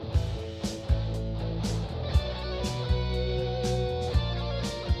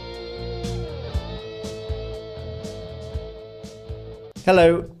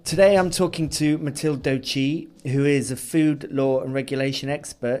Hello, today I'm talking to Mathilde Dochi, who is a food law and regulation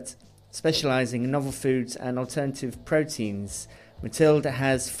expert specialising in novel foods and alternative proteins. Mathilde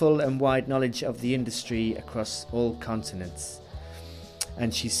has full and wide knowledge of the industry across all continents,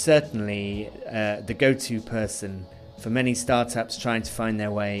 and she's certainly the go to person for many startups trying to find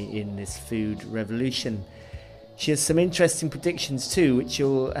their way in this food revolution. She has some interesting predictions too, which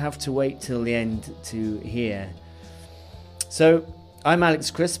you'll have to wait till the end to hear. So, I'm Alex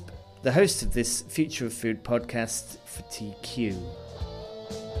Crisp, the host of this Future of Food podcast for TQ.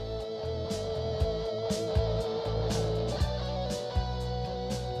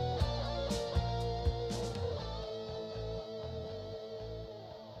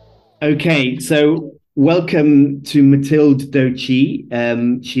 Okay, so welcome to Mathilde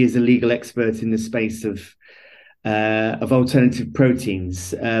Dochi. She is a legal expert in the space of alternative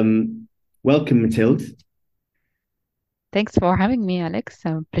proteins. Welcome, Mathilde. Thanks for having me, Alex.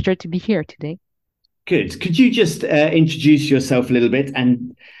 Pleasure to be here today. Good. Could you just introduce yourself a little bit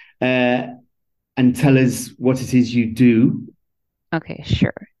uh, and tell us what it is you do? Okay,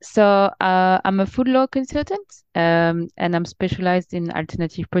 sure. So I'm a food law consultant, and I'm specialized in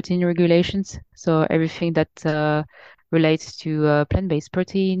alternative protein regulations. So everything that relates to plant-based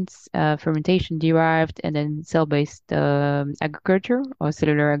proteins, fermentation derived, and then cell-based agriculture or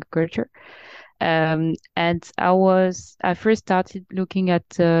cellular agriculture. And I first started looking at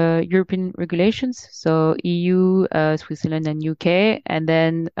European regulations, so EU, Switzerland, and UK. And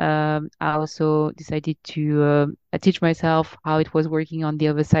then I also decided to teach myself how it was working on the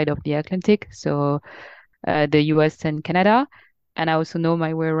other side of the Atlantic, so the US and Canada. And I also know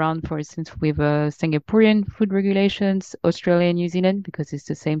my way around, for instance, with Singaporean food regulations, Australia and New Zealand, because it's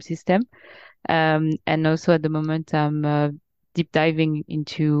the same system. And also at the moment, I'm deep diving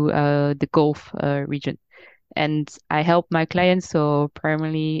into the Gulf region. And I help my clients, so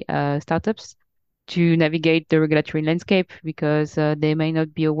primarily startups, to navigate the regulatory landscape because they may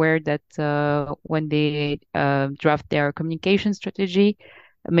not be aware that when they draft their communication strategy,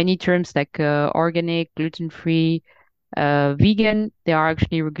 many terms like organic, gluten-free, vegan, they are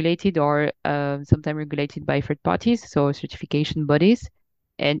actually regulated or sometimes regulated by third parties, so certification bodies.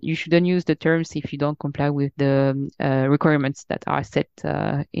 And you shouldn't use the terms if you don't comply with the requirements that are set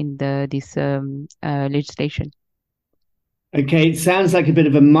in this legislation. Okay, it sounds like a bit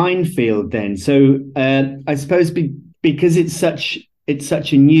of a minefield then. So I suppose because it's such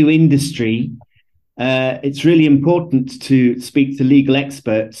a new industry, it's really important to speak to legal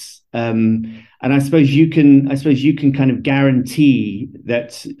experts. And I suppose you can kind of guarantee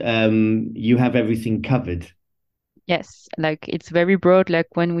that you have everything covered. Yes, like it's very broad. Like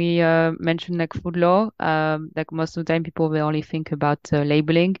when we mention like food law, like most of the time people will only think about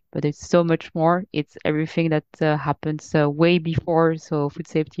labeling, but it's so much more. It's everything that happens way before. So food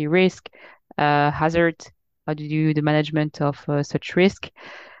safety risk, hazard, how to do the management of such risk.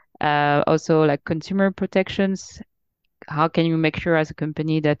 Also like consumer protections. How can you make sure as a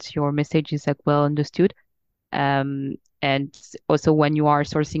company that your message is like well understood? And also when you are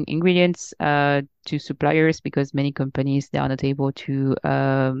sourcing ingredients to suppliers, because many companies they are not able to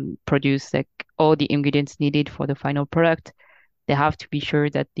produce like all the ingredients needed for the final product. They have to be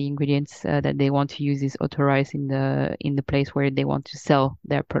sure that the ingredients that they want to use is authorized in the place where they want to sell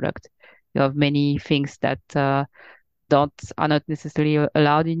their product. You have many things that don't are not necessarily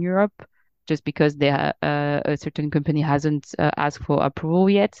allowed in Europe just because a certain company hasn't asked for approval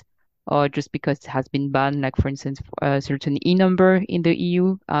yet, or just because it has been banned. Like for instance, a certain E number in the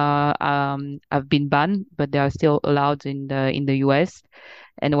EU have been banned, but they are still allowed in the US.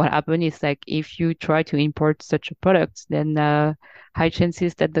 And what happened is like if you try to import such a product, then high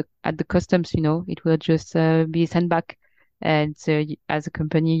chances that the at the customs, it will just be sent back. And so as a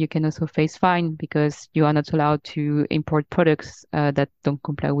company, you can also face fine because you are not allowed to import products that don't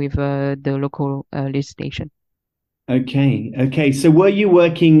comply with the local legislation. Okay. So were you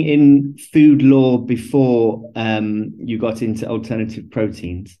working in food law before you got into alternative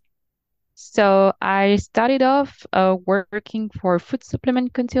proteins? So I started off working for food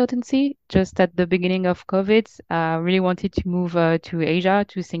supplement consultancy just at the beginning of COVID. I really wanted to move to Asia,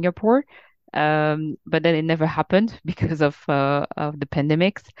 to Singapore, but then it never happened because of the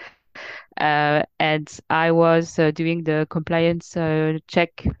pandemics. And I was doing the compliance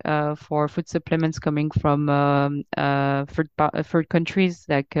check for food supplements coming from third countries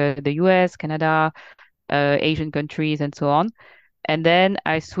like the US, Canada, Asian countries, and so on. And then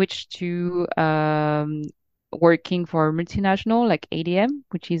I switched to working for a multinational like ADM,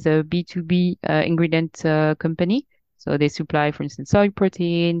 which is a B2B ingredient company. So they supply, for instance, soy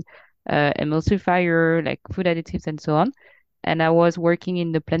protein, emulsifier, like food additives, and so on. and I was working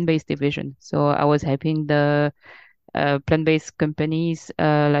in the plant-based division. So I was helping the plant-based companies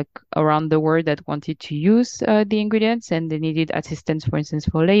like around the world that wanted to use the ingredients and they needed assistance, for instance,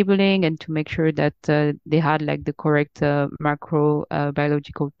 for labeling and to make sure that they had like the correct macro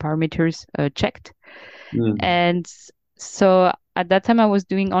biological parameters checked. Mm. And so at that time I was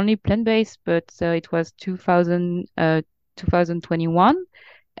doing only plant-based, but it was 2021.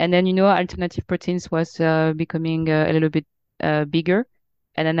 And then, alternative proteins was becoming a little bit bigger.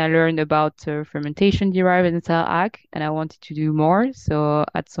 And then I learned about fermentation derived and cell ag, and I wanted to do more. So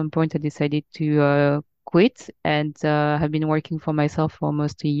at some point, I decided to quit and have been working for myself for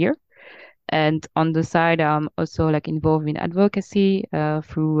almost a year. And on the side, I'm also like involved in advocacy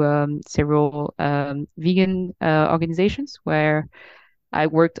through several vegan organizations where I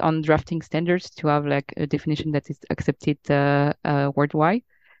worked on drafting standards to have like a definition that is accepted worldwide.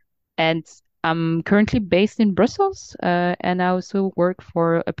 And I'm currently based in Brussels, and I also work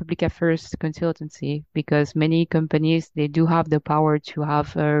for a public affairs consultancy because many companies they do have the power to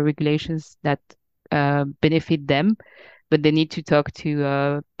have regulations that benefit them, but they need to talk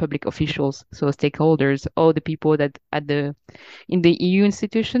to public officials, so stakeholders, all the people that at the in the EU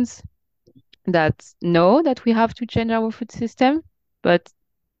institutions that know that we have to change our food system, but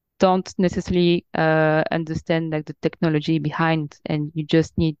don't necessarily understand like the technology behind, and you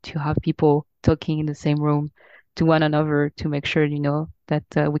just need to have people talking in the same room to one another to make sure that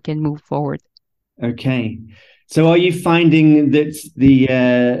we can move forward. Okay. So are you finding that the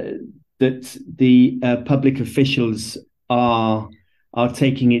public officials are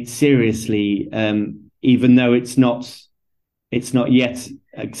taking it seriously, even though it's not yet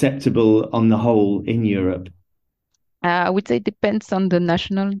acceptable on the whole in Europe? I would say it depends on the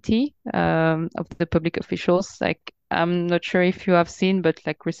nationality of the public officials. Like, I'm not sure if you have seen, but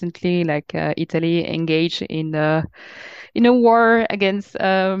like recently, like Italy engaged in a war against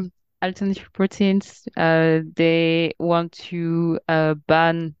alternative proteins. They want to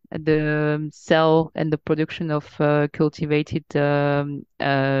ban the sale and the production of cultivated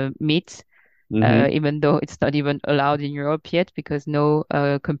meat. Hmm. Even though it's not even allowed in Europe yet, because no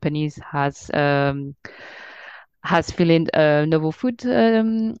companies has filled in a novel food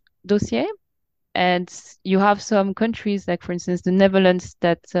dossier. And you have some countries, like for instance, the Netherlands,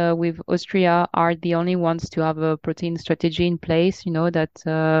 that with Austria are the only ones to have a protein strategy in place,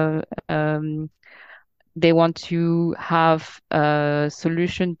 that they want to have a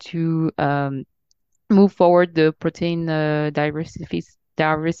solution to move forward the protein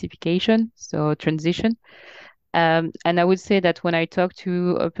diversification, so transition. And I would say that when I talk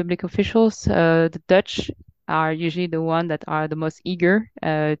to public officials, the Dutch are usually the one that are the most eager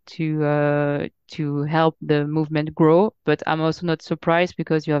to help the movement grow. But I'm also not surprised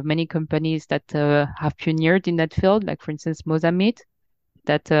because you have many companies that have pioneered in that field, like for instance Mozambique,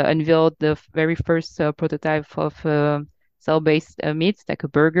 that unveiled the very first prototype of cell-based meat, like a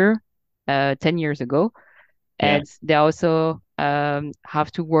burger, 10 years ago. Yeah. And they also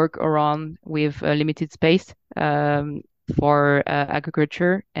have to work around with a limited space for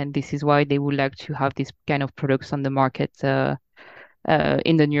agriculture, and this is why they would like to have this kind of products on the market in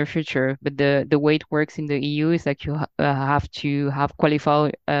the near future. But the way it works in the EU is like you have to have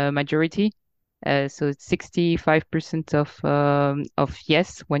qualified majority. So it's 65% of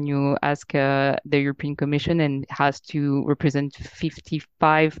yes when you ask the European Commission, and has to represent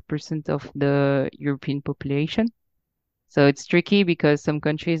 55% of the European population. So it's tricky because some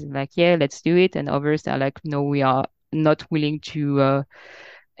countries are like, yeah, let's do it, and others are like, no, we are not willing to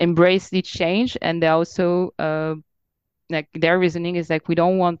embrace the change. And they also like their reasoning is like, we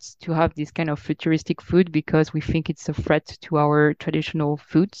don't want to have this kind of futuristic food because we think it's a threat to our traditional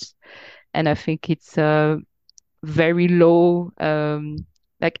foods. And I think it's very low.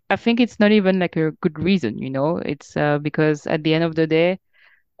 Like I think it's not even like a good reason, It's because at the end of the day,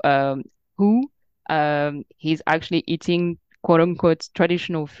 um, who he's actually eating quote unquote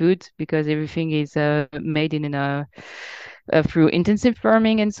traditional food because everything is made in a through intensive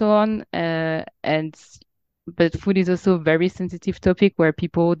farming and so on. And but food is also a very sensitive topic where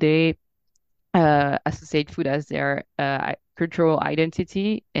people they associate food as their cultural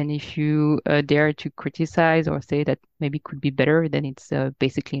identity. And if you dare to criticize or say that maybe could be better, then it's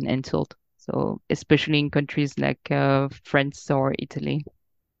basically an insult. So especially in countries like France or Italy.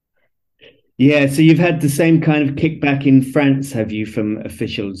 Yeah, so you've had the same kind of kickback in France, have you, from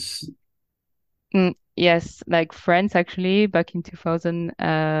officials? Yes, like France actually back in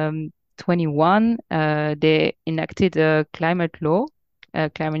 2021, they enacted a climate law, a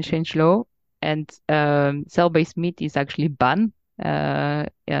climate change law, and cell-based meat is actually banned in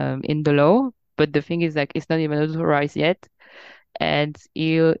the law. But the thing is like it's not even authorized yet. and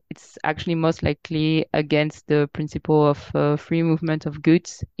it's actually most likely against the principle of free movement of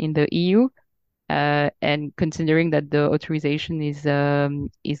goods in the EU. And considering that the authorization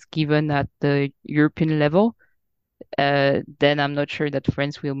is given at the European level, then I'm not sure that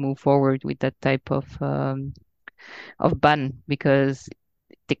France will move forward with that type of ban because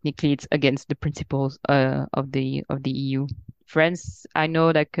technically it's against the principles of the EU. France, I know,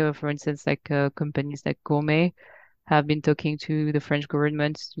 like for instance, like companies like Gourmet have been talking to the French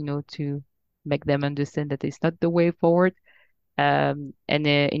government, to make them understand that it's not the way forward. And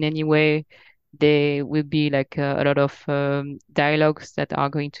in any way, there will be like a lot of dialogues that are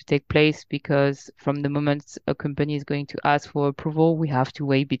going to take place because from the moment a company is going to ask for approval, we have to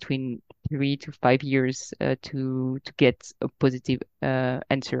wait between 3 to 5 years to get a positive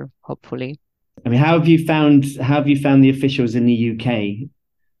answer, hopefully. I mean, how have you found the officials in the UK?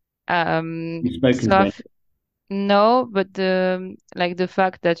 You've spoken So to them. no, but the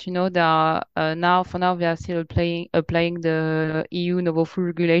fact that they are now for now they are still applying the EU novel food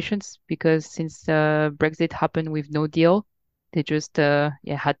regulations because since Brexit happened with no deal, they just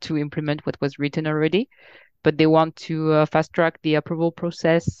had to implement what was written already. But they want to fast track the approval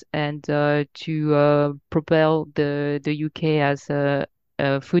process and to propel the UK as a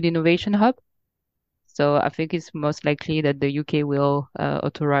food innovation hub. So I think it's most likely that the UK will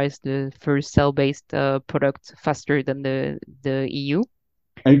authorize the first cell-based product faster than the EU.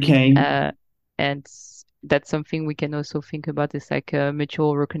 Okay. Uh, and that's something we can also think about is like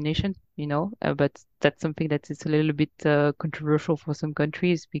mutual recognition, but that's something that is a little bit controversial for some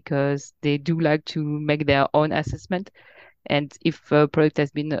countries because they do like to make their own assessment. And if a product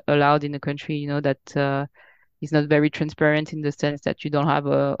has been allowed in a country, that is not very transparent in the sense that you don't have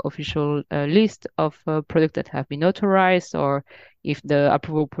a official list of products that have been authorized, or if the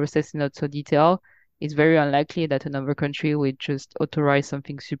approval process is not so detailed, it's very unlikely that another country would just authorize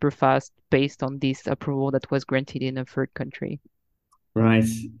something super fast based on this approval that was granted in a third country. Right.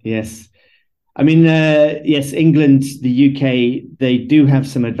 Yes. I mean, yes, England, the UK, they do have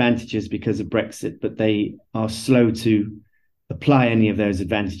some advantages because of Brexit, but they are slow to apply any of those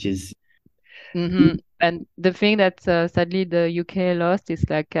advantages. And the thing that sadly the UK lost is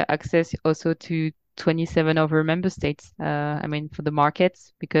like access also to 27 other member states. I mean, for the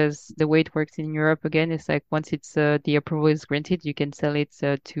markets, because the way it works in Europe again is like once it's the approval is granted, you can sell it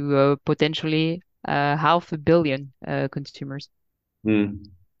to potentially 500 million consumers. Hmm.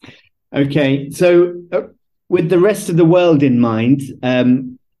 Okay, so with the rest of the world in mind,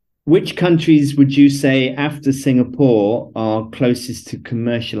 which countries would you say after Singapore are closest to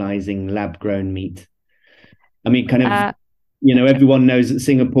commercializing lab-grown meat? I mean, kind of, Uh, everyone knows that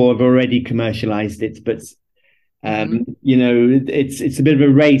Singapore have already commercialized it, but mhm, it's a bit of a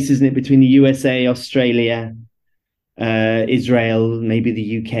race, isn't it, between the USA, Australia, Israel, maybe the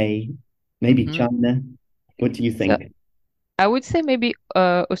UK, maybe mhm. China. What do you So think? I would say maybe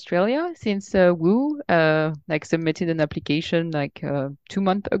Australia, since Wu like submitted an application like 2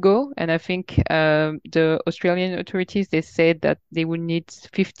 months ago, and I think the Australian authorities they said that they would need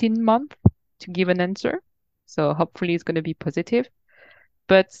 15 months to give an answer. So hopefully it's going to be positive.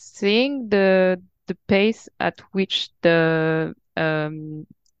 But seeing the pace at which the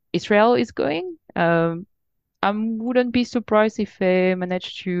Israel is going, I wouldn't be surprised if they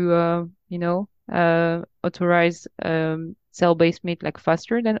manage to, authorize cell-based meat like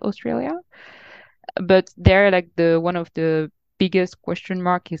faster than Australia. But they're like the one of the biggest question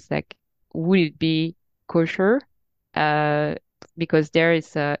mark is like, would it be kosher? Uh, because there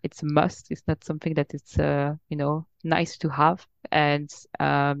is it's a must. It's not something that it's nice to have. And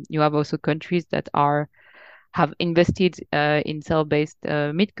you have also countries that have invested in cell-based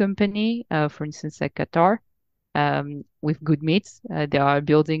meat company, for instance, like Qatar with good meats. They are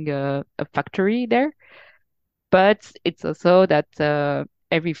building a factory there, but it's also that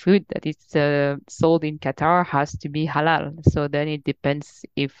every food that is sold in Qatar has to be halal. So then it depends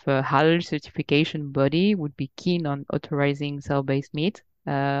if a halal certification body would be keen on authorizing cell-based meat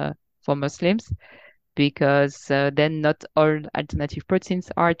for Muslims because then not all alternative proteins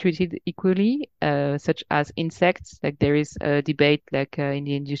are treated equally, such as insects. Like there is a debate, like in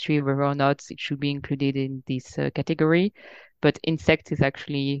the industry, whether or not it should be included in this category. But insects are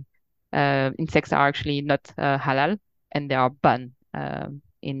actually not halal, and they are banned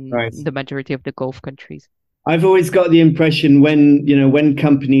in Right. the majority of the Gulf countries. I've always got the impression when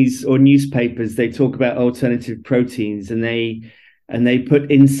companies or newspapers they talk about alternative proteins and they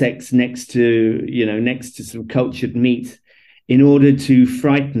put insects next to some cultured meat in order to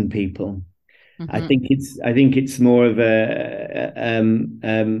frighten people. I Hmm. think it's more of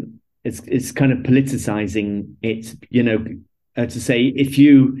it's kind of politicizing it. to say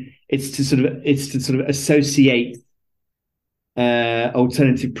it's to sort of associate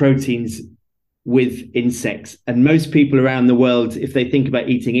alternative proteins with insects. And most people around the world, if they think about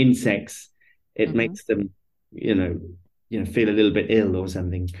eating insects, it Hmm. makes them, feel a little bit ill or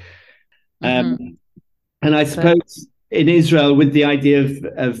something. Hmm. Um, and I But suppose in Israel, with the idea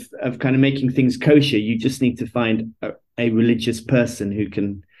of kind of making things kosher, you just need to find a religious person who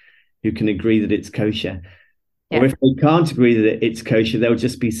can agree that it's kosher. yeah. Or if they can't agree that it's kosher, they'll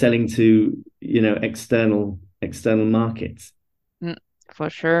just be selling to external markets. Mm, for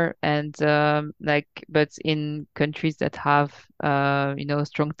sure. And but in countries that have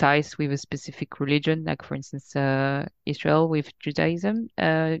strong ties with a specific religion, like for instance Israel with Judaism,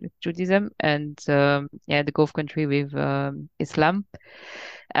 and yeah, the Gulf country with Islam.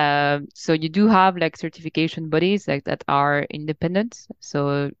 So you do have like certification bodies like that are independent.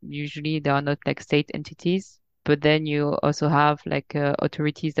 So usually they are not like state entities. But then you also have like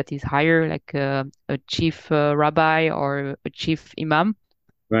authorities that is higher, like a chief rabbi or a chief imam,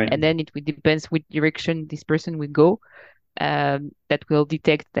 Right. and then it will depends which direction this person will go. That will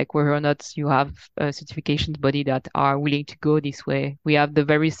detect like whether or not you have a certification body that are willing to go this way. We have the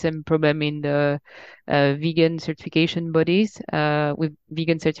very same problem in the vegan certification bodies with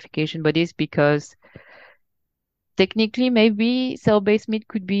vegan certification bodies because technically maybe cell-based meat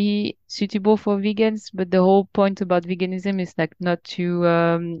could be suitable for vegans, but the whole point about veganism is like not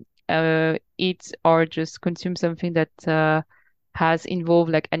to eat or just consume something that has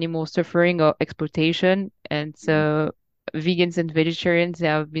involved like animal suffering or exploitation. And so vegans and vegetarians they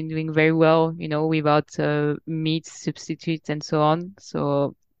have been doing very well, without meat substitutes and so on.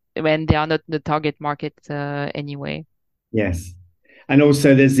 So when they are not the target market anyway. Yes. And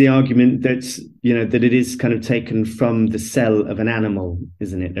also there's the argument that, that it is kind of taken from the cell of an animal,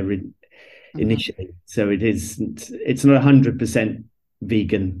 isn't it? Mhm. Initially. So it's not 100%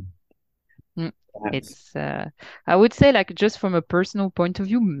 vegan, Mm. perhaps. I would say like just from a personal point of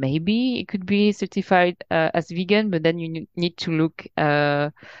view, maybe it could be certified as vegan, but then you need to look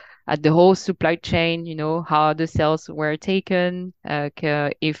at the whole supply chain, how the cells were taken,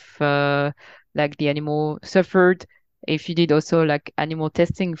 if like the animal suffered, if you did also like animal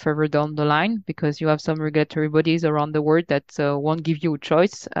testing further down the line, because you have some regulatory bodies around the world that won't give you a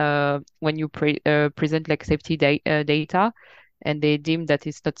choice when you present like safety data and they deem that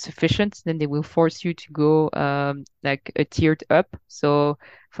it's not sufficient, then they will force you to go like a tiered up. So,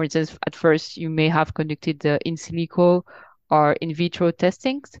 for instance, at first you may have conducted the in silico or in vitro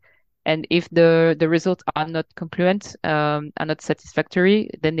testings, and if the results are not concluent, are not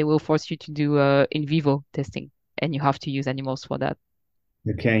satisfactory, then they will force you to do in vivo testing, and you have to use animals for that.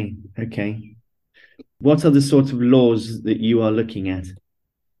 Okay. Okay. What are the sort of laws that you are looking at?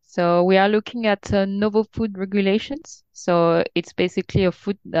 So we are looking at novel food regulations. So it's basically a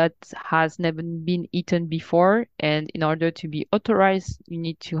food that has never been eaten before, and in order to be authorized, you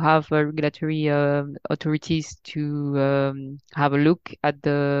need to have regulatory authorities to have a look at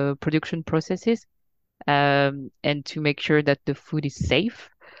the production processes and to make sure that the food is safe.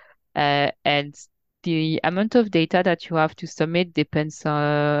 And the amount of data that you have to submit depends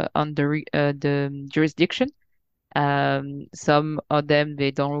on the jurisdiction. Some of them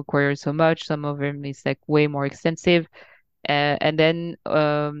they don't require so much. Some of them is like way more extensive. And then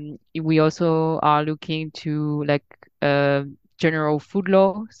we also are looking to like general food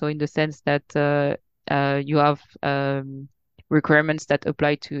law. So in the sense that you have requirements that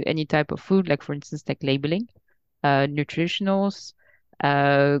apply to any type of food, like for instance, like labeling, nutritionals,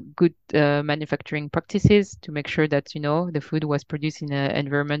 good manufacturing practices to make sure that the food was produced in an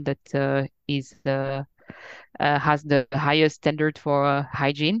environment that is has the highest standard for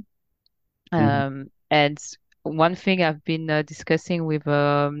hygiene. Mhm. And one thing I've been discussing with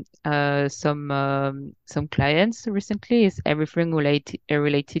some clients recently is everything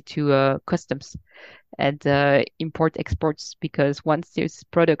related to customs and import exports because once these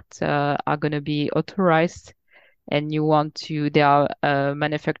products are going to be authorized and they are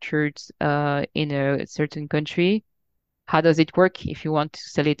manufactured in a certain country, how does it work if you want to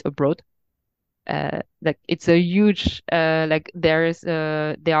sell it abroad? Like it's a huge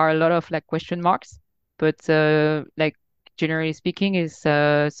there are a lot of like question marks, but like generally speaking is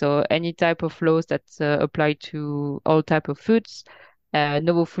so any type of laws that apply to all type of foods,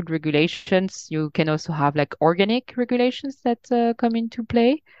 novel food regulations. You can also have like organic regulations that come into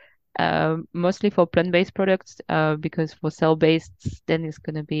play, mostly for plant-based products, because for cell-based, then it's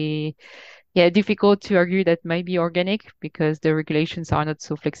going to be yeah difficult to argue that might be organic because the regulations are not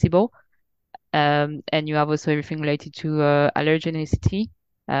so flexible. And you have also everything related to allergenicity.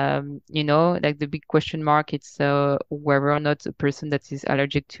 Like the big question mark, it's whether or not a person that is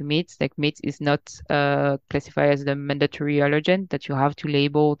allergic to meat, like meat is not classified as the mandatory allergen that you have to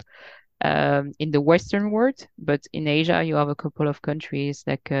label in the Western world, but in Asia you have a couple of countries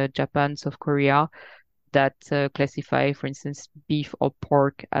like Japan, South Korea that classify, for instance, beef or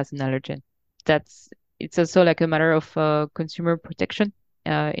pork as an allergen. That's it's also like a matter of consumer protection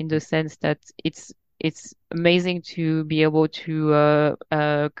in the sense that it's amazing to be able to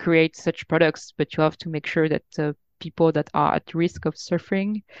create such products, but you have to make sure that people that are at risk of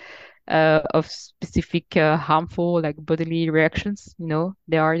suffering of specific harmful like bodily reactions,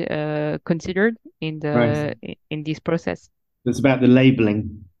 they are considered in Right. in this process. It's about the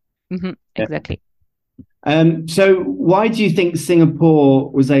labeling. Yeah. Exactly. So why do you think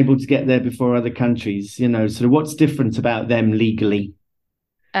Singapore was able to get there before other countries? Sort of what's different about them legally?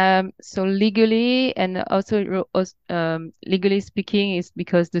 So legally and also legally speaking is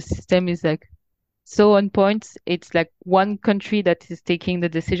because the system is like so on point. It's like one country that is taking the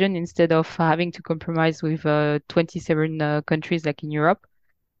decision instead of having to compromise with 27 countries like in Europe.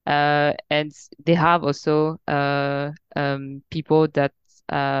 And they have also people that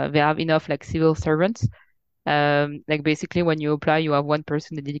they have enough like civil servants. Like basically when you apply, you have one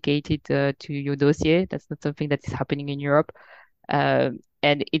person dedicated to your dossier. That's not something that is happening in Europe.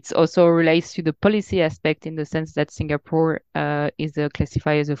 And it's also relates to the policy aspect in the sense that Singapore is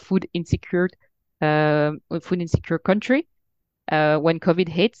classified as a food insecure country. When COVID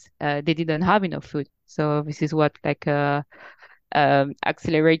hits, they didn't have enough food. So this is what like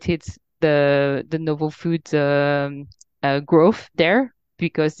accelerated the novel food growth there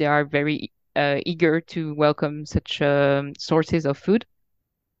because they are very eager to welcome such sources of food.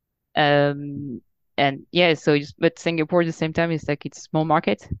 Um, and yeah, but Singapore at the same time is like it's a small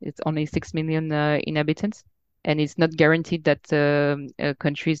market. It's only 6 million inhabitants, and it's not guaranteed that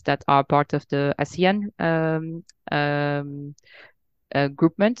countries that are part of the ASEAN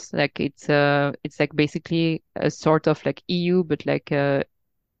groupment, like it's like basically a sort of like EU, but like in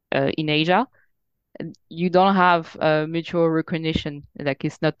Asia, you don't have mutual recognition. Like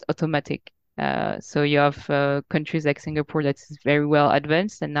it's not automatic. So you have countries like Singapore that is very well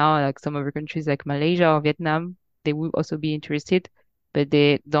advanced, and now like some other countries like Malaysia or Vietnam, they will also be interested, but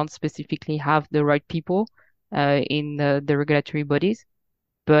they don't specifically have the right people in the regulatory bodies.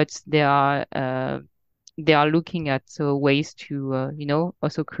 But they are looking at ways to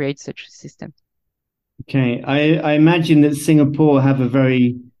also create such a system. Okay, I imagine that Singapore have a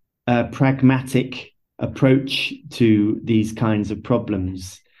very pragmatic approach to these kinds of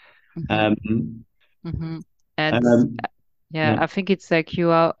problems. Hmm. Um, Hmm. And um, yeah, yeah. I think it's like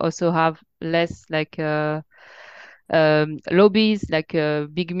you also have less like lobbies like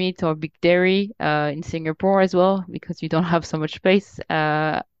big meat or big dairy in Singapore as well because you don't have so much space.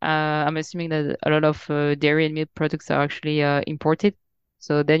 I'm assuming that a lot of dairy and milk products are actually imported.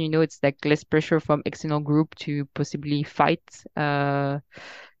 So then it's like less pressure from external group to possibly fight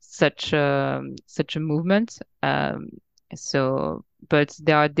such a movement. But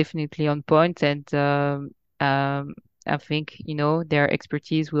they are definitely on point, and I think their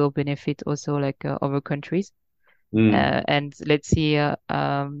expertise will benefit also like other countries. Mm. And let's see how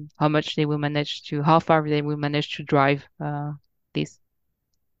far they will manage to drive this.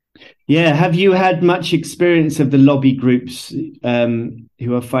 Yeah, have you had much experience of the lobby groups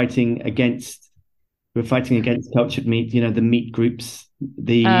who are fighting against cultured meat? The meat groups,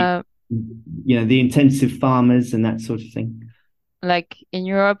 Uh, the intensive farmers and that sort of thing. like in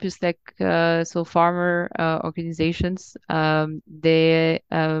Europe, it's like so farmer organizations, they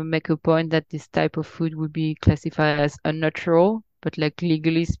make a point that this type of food would be classified as unnatural, but like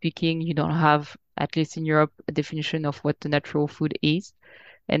legally speaking, you don't have, at least in Europe, a definition of what the natural food is.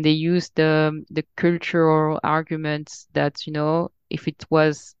 And they use the cultural arguments that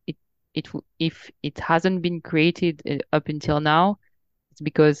if it hasn't been created up until now, it's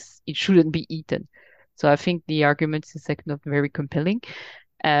because it shouldn't be eaten. So I think the argument is like not very compelling.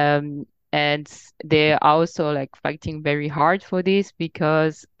 Um, and they are also like fighting very hard for this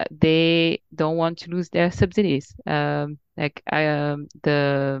because they don't want to lose their subsidies. The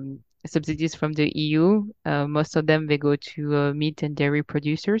subsidies from the EU, most of them they go to meat and dairy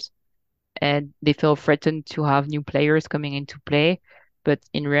producers, and they feel threatened to have new players coming into play. But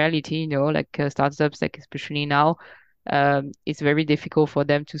in reality, like startups, like especially now, it's very difficult for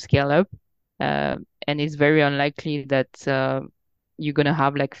them to scale up. And it's very unlikely that you're going to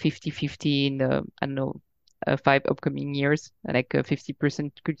have like 50-50 in the, I don't know, 5 upcoming years, like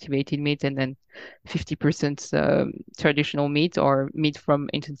 50% cultivated meat and then 50% traditional meat or meat from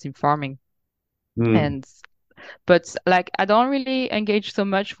intensive farming. Mm. And But like I don't really engage so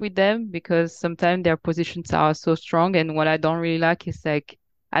much with them because sometimes their positions are so strong. And what I don't really like is like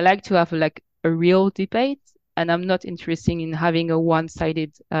I like to have like a real debate, and I'm not interested in having a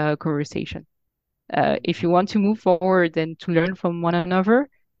one-sided conversation. If you want to move forward and to learn from one another,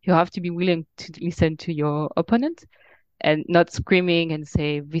 you have to be willing to listen to your opponent and not screaming and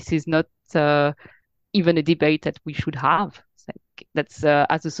say this is not even a debate that we should have. It's like that's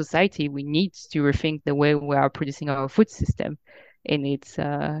as a society we need to rethink the way we are producing our food system, and it's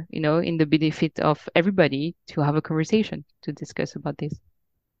in the benefit of everybody to have a conversation to discuss about this.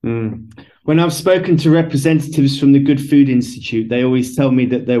 Mm. When I've spoken to representatives from the Good Food Institute, they always tell me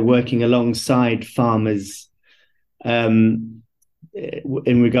that they're working alongside farmers um,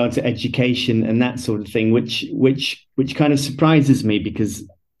 in regard to education and that sort of thing, which kind of surprises me because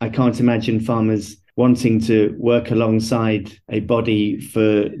I can't imagine farmers wanting to work alongside a body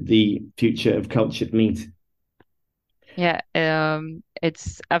for the future of cultured meat. Yeah,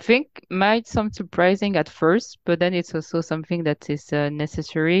 it's I think might sound surprising at first, but then it's also something that is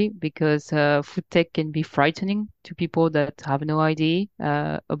necessary because food tech can be frightening to people that have no idea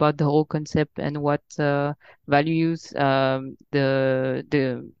about the whole concept and what values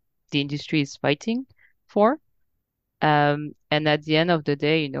the industry is fighting for. And at the end of the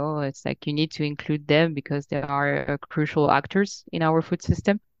day, it's like you need to include them because they are crucial actors in our food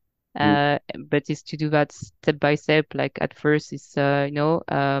system. Mm. Uh, but it's to do that step by step. Like at first, it's talk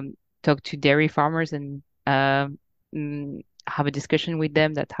to dairy farmers and have a discussion with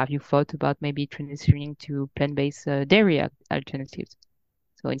them that have you thought about maybe transitioning to plant-based dairy alternatives.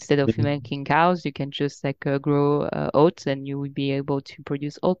 So instead of milking cows, you can just like grow oats, and you would be able to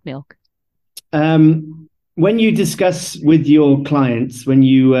produce oat milk. When you discuss with your clients, when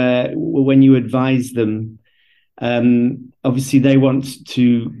you advise them, obviously they want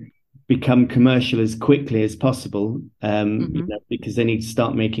to become commercial as quickly as possible, because they need to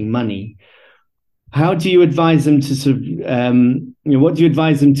start making money. How do you advise them to sort of, what do you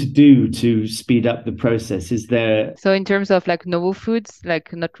advise them to do to speed up the process? Is there, So in terms of like novel foods,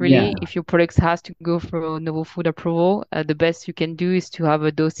 like not yeah, really. If your products has to go for novel food approval, the best you can do is to have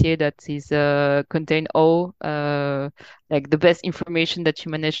a dossier that is contain all like the best information that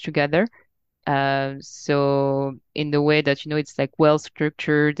you manage to gather. So in the way that it's like well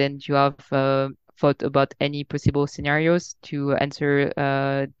structured and you have thought about any possible scenarios to answer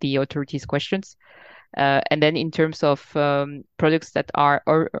the authorities' questions. And then in terms of products that are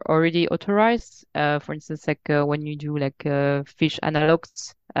already authorized, for instance, like when you do like fish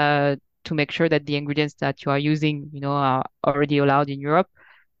analogs, to make sure that the ingredients that you are using, are already allowed in Europe,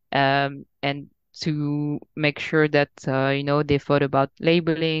 and to make sure that they thought about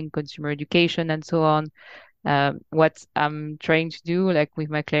labeling, consumer education, and so on. What I'm trying to do, like with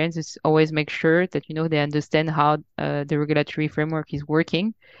my clients, is always make sure that they understand how the regulatory framework is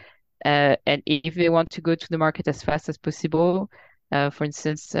working, and if they want to go to the market as fast as possible, for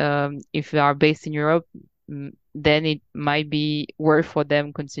instance, if they are based in Europe, then it might be worth for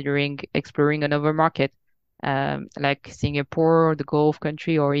them considering exploring another market, like Singapore, the Gulf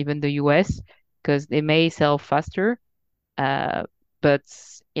country, or even the US, because they may sell faster. Uh, but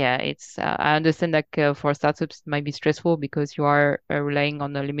yeah, I understand that for startups it might be stressful because you are relying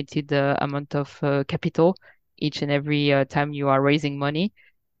on a limited amount of capital each and every time you are raising money.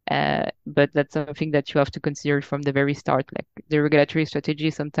 But that's something that you have to consider from the very start. Like the regulatory strategy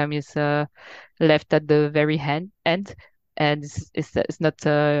sometimes is left at the very end, and it's not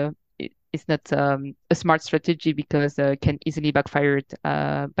a smart strategy because it can easily backfire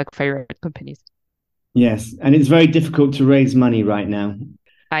at companies. yes, and it's very difficult to raise money right now.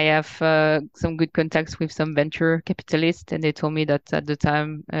 I have some good contacts with some venture capitalists, and they told me that at the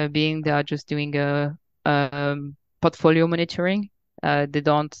time being, they are just doing a portfolio monitoring. They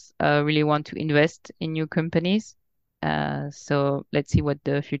don't really want to invest in new companies. So let's see what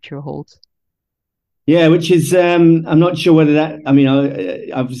the future holds. Yeah, which is, I'm not sure whether that, I mean,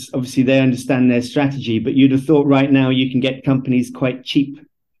 obviously they understand their strategy, but you'd have thought right now you can get companies quite cheap.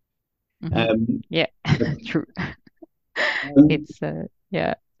 Hmm. Um, Yeah, true. um, It's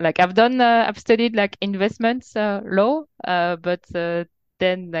yeah, like I've studied like investments law, but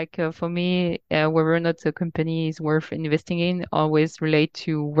then like for me, whether or not a company is worth investing in always relate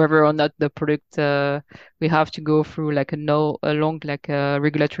to whether or not the product we have to go through like a long like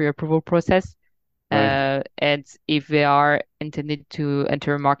regulatory approval process. right. And if they are intended to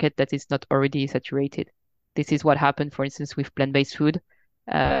enter a market that is not already saturated. This is what happened, for instance, with plant-based food.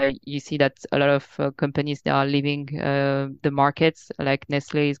 You see that a lot of companies that are leaving the markets, like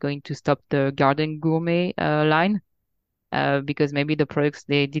Nestle is going to stop the Garden Gourmet line. because maybe the products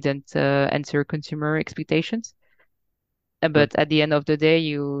they didn't answer consumer expectations. Right. But at the end of the day,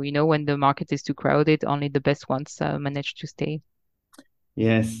 you know, when the market is too crowded, only the best ones manage to stay.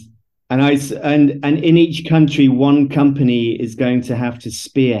 Yes. And in each country, one company is going to have to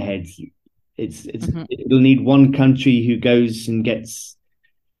spearhead. Hmm. It'll need one country who goes and gets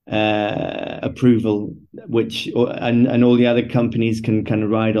approval, and all the other companies can kind of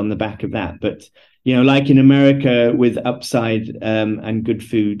ride on the back of that. But like in America with Upside and Good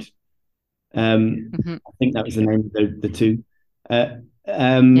Food, Hmm. I think that was the name of the two. Uh,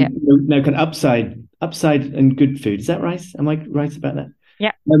 Yeah. no, kind of Upside and Good Food. Is that right? Am I right about that?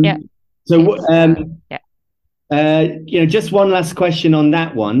 Yeah. Yeah. Um, so, It's yeah. just one last question on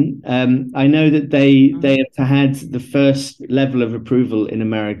that one. I know that Hmm. they have had the first level of approval in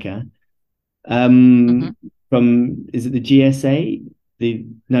America Hmm. from, is it the GSA? The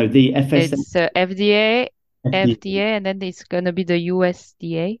FSA, It's FDA, FDA, and then it's gonna be the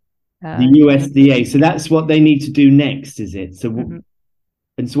USDA. the If I'm not USDA. So mistaken. that's what they need to do next, is it? Hmm.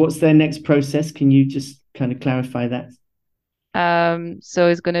 And so what's their next process? Can you just kind of clarify that? So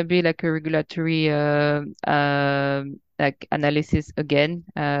it's gonna be like a regulatory like analysis again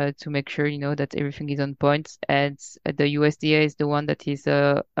to make sure you know that everything is on point. And the USDA is the one that is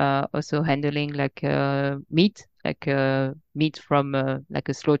also handling like meat from like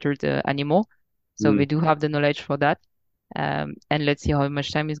a slaughtered animal. So they Mm, do have the knowledge for that. And let's see how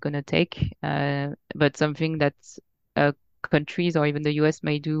much time it's gonna take. But something that uh, countries or even the US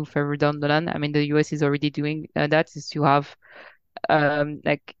may do further down the line. I mean, the US is already doing that is to have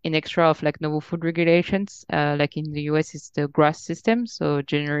like in extra of like novel food regulations. Like in the US, it's the GRAS system, so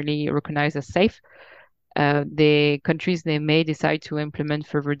generally recognized as safe. The countries they may decide to implement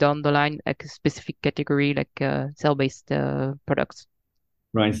further down the line like a specific category, like cell-based products.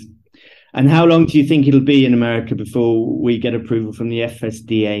 right. And how long do you think it'll be in America before we get approval from the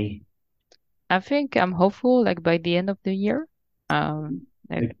FSDA? I think I'm hopeful, like by the end of the year,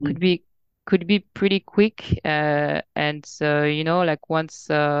 like Okay. could be pretty quick. And you know, like once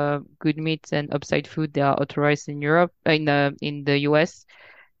Good Meat and Upside Food they are authorized in Europe, in the US,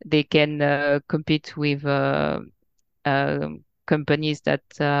 they can compete with companies that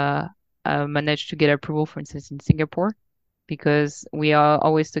manage to get approval, for instance, in Singapore, because we are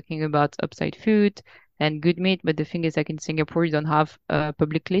always talking about Upside Food and Good Meat, but the thing is, like in Singapore, you don't have a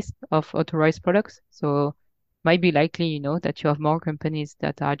public list of authorized products, so might be likely, you know, that you have more companies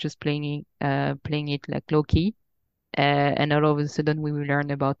that are just playing it like low key, and all of a sudden we will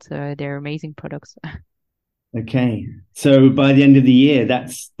learn about their amazing products. Okay. So by the end of the year,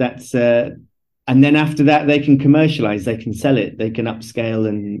 and then after that, they can commercialize, they can sell it, they can upscale,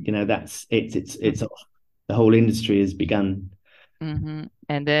 and that's it. It's off. The whole industry has begun. Hmm.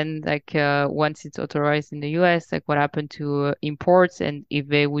 And then, like, once it's authorized in the US, like, what happened to imports, and if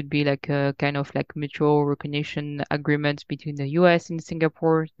there would be like a kind of like mutual recognition agreement between the US and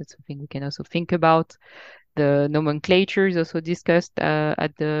Singapore, that's something we can also think about. The nomenclature is also discussed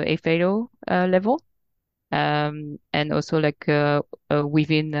at the FAO level, and also like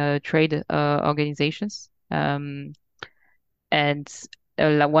within trade organizations. And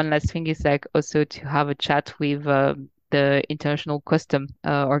one last thing is like also to have a chat with the International Custom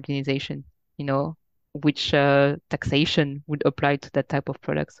Organization, you know, which taxation would apply to that type of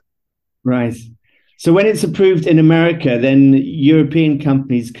products. Right. So when it's approved in America, then European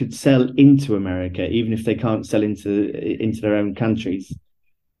companies could sell into America, even if they can't sell into their own countries.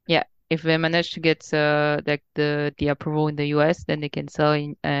 Yeah, if they manage to get like the approval in the US, then they can sell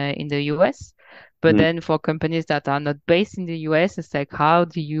in the US. But Mm. then for companies that are not based in the US, it's like how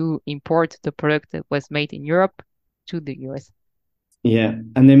do you import the product that was made in Europe to the US? Yeah,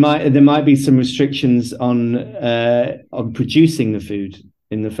 and there might be some restrictions on producing the food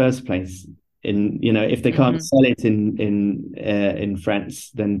in the first place. If they can't Hmm. sell it in France,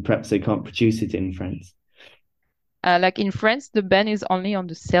 then perhaps they can't produce it in France. Like in France, the ban is only on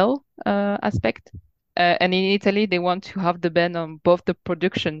the sale aspect, and in Italy, they want to have the ban on both the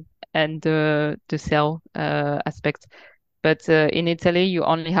production and the sale aspect. But in Italy, you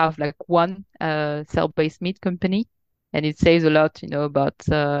only have like one cell-based meat company, and it says a lot, you know, about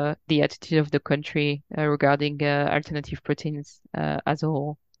the attitude of the country regarding alternative proteins as a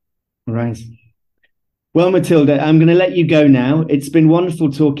whole. Right. Well, Matilda, I'm going to let you go now. It's been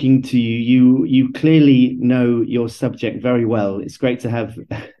wonderful talking to you. You clearly know your subject very well. It's great to have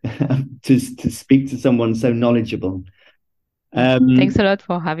to speak to someone so knowledgeable. Thanks Um, a lot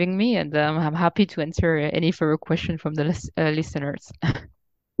for having me, and I'm happy to answer any further question from the listeners.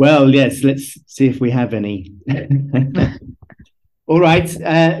 well, yes, let's see if we have any. All right,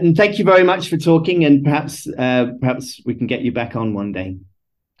 and thank you very much for talking. And perhaps we can get you back on one day.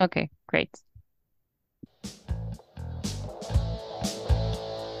 Okay, great.